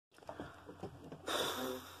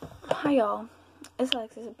Hi y'all, it's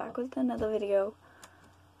Alexis back with another video.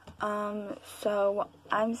 So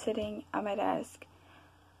I'm sitting at my desk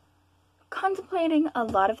contemplating a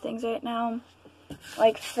lot of things right now.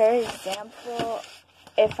 Like, for example,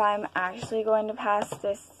 if I'm actually going to pass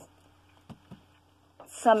this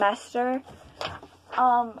semester,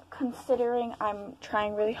 considering I'm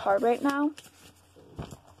trying really hard right now.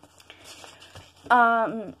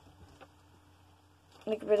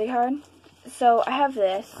 Like really hard. So I have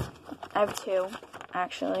this. I have two,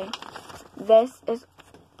 actually. There's this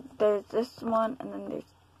one, and then there's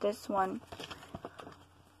this one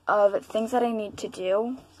of things that I need to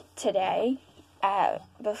do today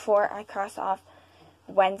before I cross off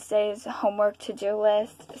Wednesday's homework to-do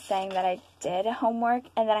list saying that I did homework,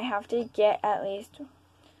 and then I have to get at least,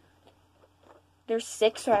 there's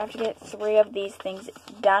 6, so I have to get 3 of these things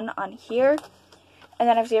done on here, and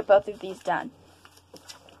then I have to get both of these done.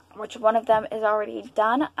 Which one of them is already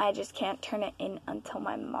done. I just can't turn it in until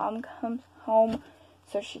my mom comes home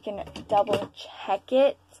so she can double check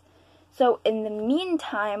it. So in the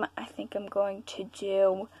meantime, I think I'm going to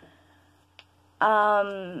do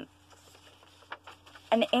an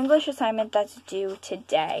English assignment that's due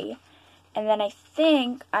today. And then I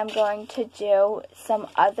think I'm going to do some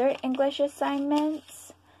other English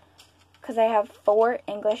assignments because I have 4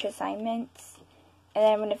 English assignments. And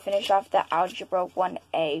then I'm going to finish off the Algebra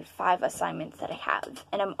 1A 5 assignments that I have.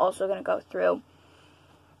 And I'm also going to go through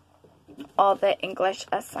all the English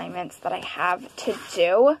assignments that I have to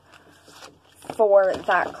do for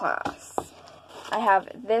that class. I have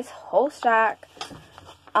this whole stack.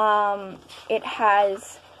 It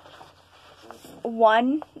has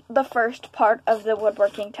the first part of the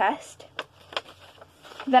woodworking test.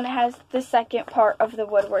 Then it has the second part of the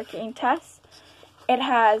woodworking test. It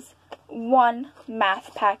has 1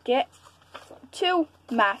 math packet, 2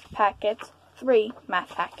 math packets, 3 math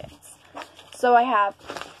packets. So I have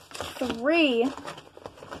 3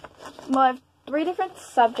 different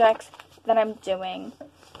subjects that I'm doing.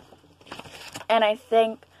 And I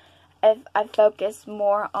think if I focus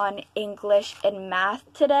more on English and math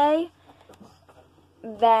today,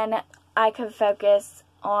 then I could focus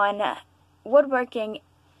on woodworking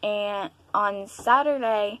and on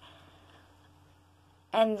Saturday,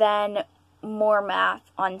 and then more math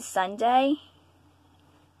on Sunday,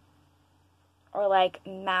 or like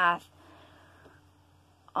math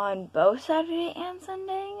on both Saturday and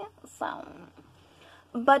Sunday. So,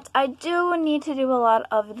 but I do need to do a lot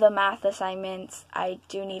of the math assignments. I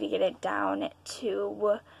do need to get it down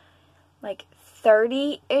to like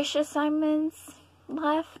 30-ish assignments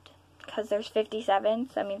left, because there's 57,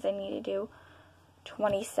 so that means I need to do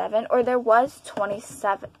 27, or there was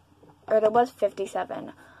 27, or there was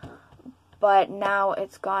 57, but now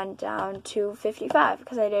it's gone down to 55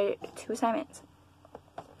 because I did 2 assignments.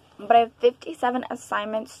 But I have 57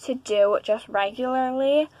 assignments to do just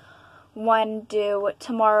regularly. 1 due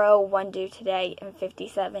tomorrow, 1 due today, and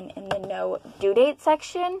 57 in the no due date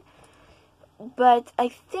section. But I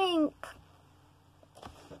think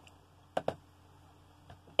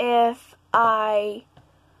if I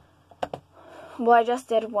just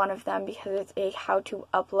did one of them because it's a how to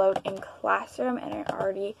upload in Classroom, and I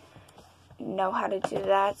already know how to do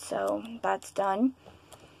that, so that's done.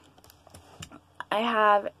 I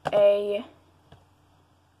have a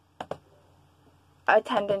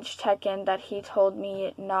attendance check-in that he told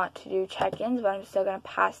me not to do check-ins, but I'm still going to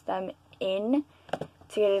pass them in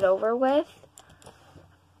to get it over with.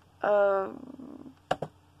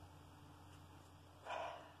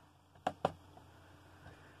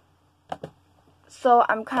 So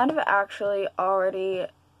I'm kind of actually already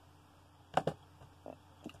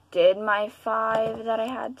did my 5 that I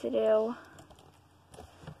had to do.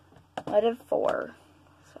 I did 4,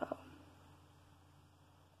 so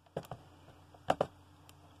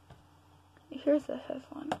here's the 5th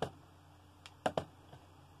one.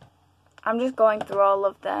 I'm just going through all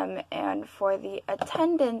of them, and for the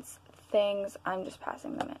attendance things, I'm just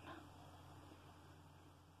passing them in.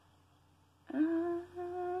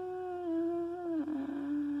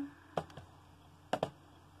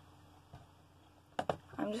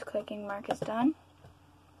 I'm just clicking mark as done.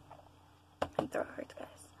 My throat hurts, guys.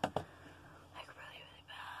 Like really, really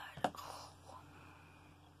bad. Oh.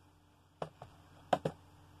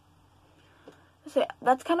 So yeah,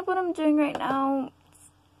 that's kind of what I'm doing right now.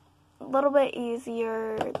 It's a little bit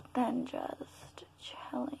easier than just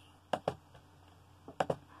chilling.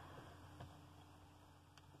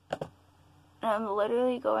 And I'm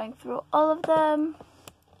literally going through all of them,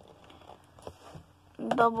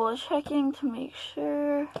 double checking to make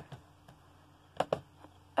sure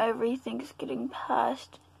everything's getting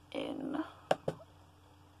passed in.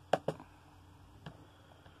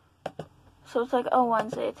 So it's like a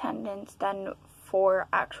Wednesday attendance, then 4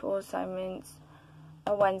 actual assignments,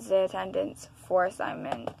 a Wednesday attendance, 4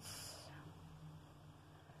 assignments.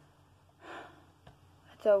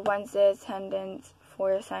 It's a Wednesday attendance,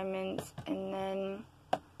 4 assignments, and then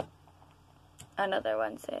another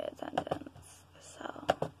Wednesday attendance. So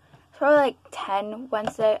it's probably like 10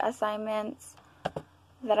 Wednesday assignments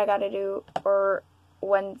that I gotta do, or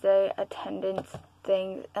Wednesday attendance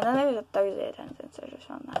things, and then there's a Thursday attendance. I just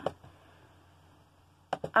found that.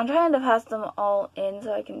 I'm trying to pass them all in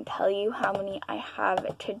so I can tell you how many I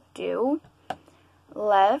have to do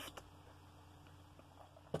left,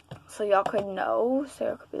 so y'all could know. So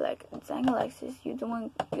y'all could be like, "Dang, Alexis, you're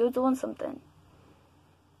doing something.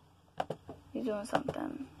 You're doing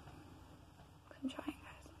something." I'm trying,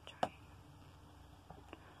 guys. I'm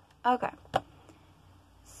trying. Okay.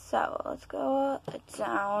 So let's go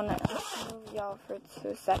down. Let's move y'all for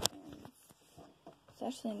 2 seconds. It's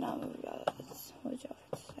actually not move y'all. Let's move y'all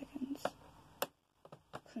for 2 seconds.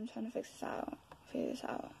 Because I'm trying to figure this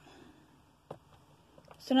out.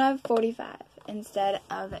 So now I have 45 instead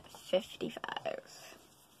of 55.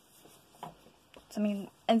 So I mean,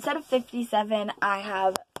 instead of 57, I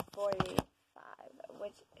have 45,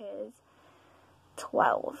 which is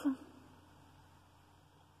 12.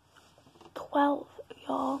 12,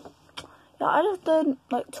 y'all. Yeah, I just did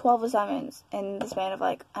like 12 assignments in the span of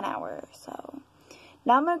like an hour. So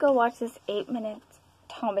now I'm gonna go watch this 8-minute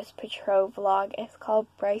Thomas Petro vlog. It's called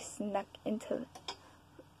Bryce Snuck into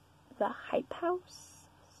the Hype House.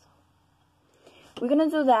 So we're gonna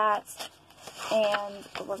do that, and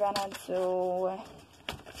we're gonna do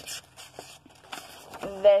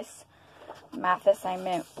this math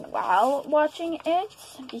assignment while watching it,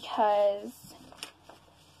 because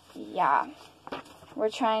yeah, we're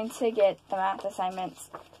trying to get the math assignments.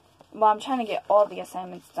 Well, I'm trying to get all the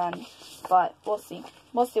assignments done, but we'll see.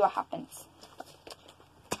 We'll see what happens.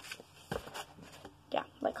 Yeah,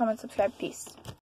 like, comment, subscribe, peace.